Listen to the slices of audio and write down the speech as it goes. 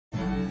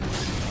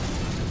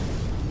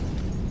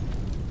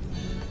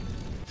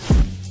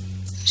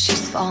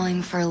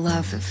falling for a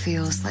love that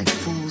feels like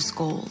fool's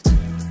gold,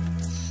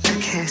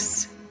 a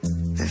kiss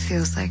that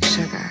feels like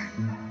sugar.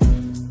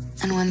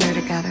 And when they're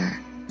together,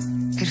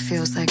 it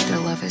feels like their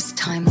love is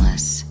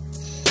timeless.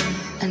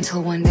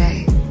 Until one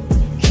day,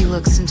 he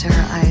looks into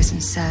her eyes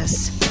and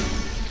says,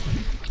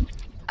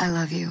 I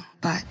love you,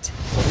 but...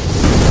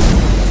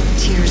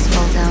 Tears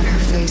fall down her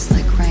face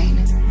like rain,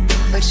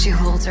 but she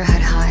holds her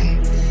head high.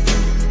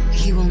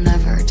 He will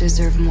never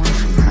deserve more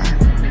from her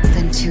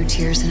than 2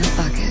 tears in a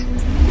bucket,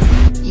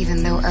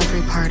 even though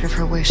every part of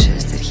her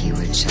wishes that he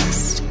would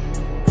just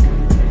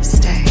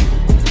stay.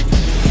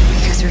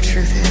 Because her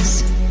truth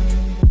is,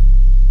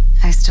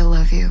 I still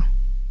love you.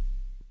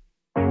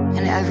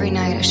 And every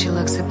night as she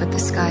looks up at the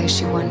sky,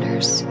 she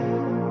wonders,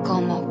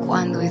 como,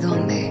 cuando, y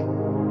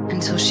donde,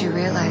 until she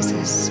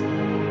realizes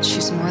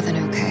she's more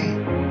than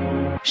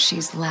okay.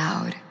 She's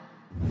loud.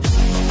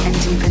 And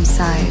deep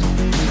inside,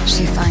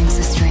 she finds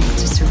the strength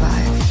to survive.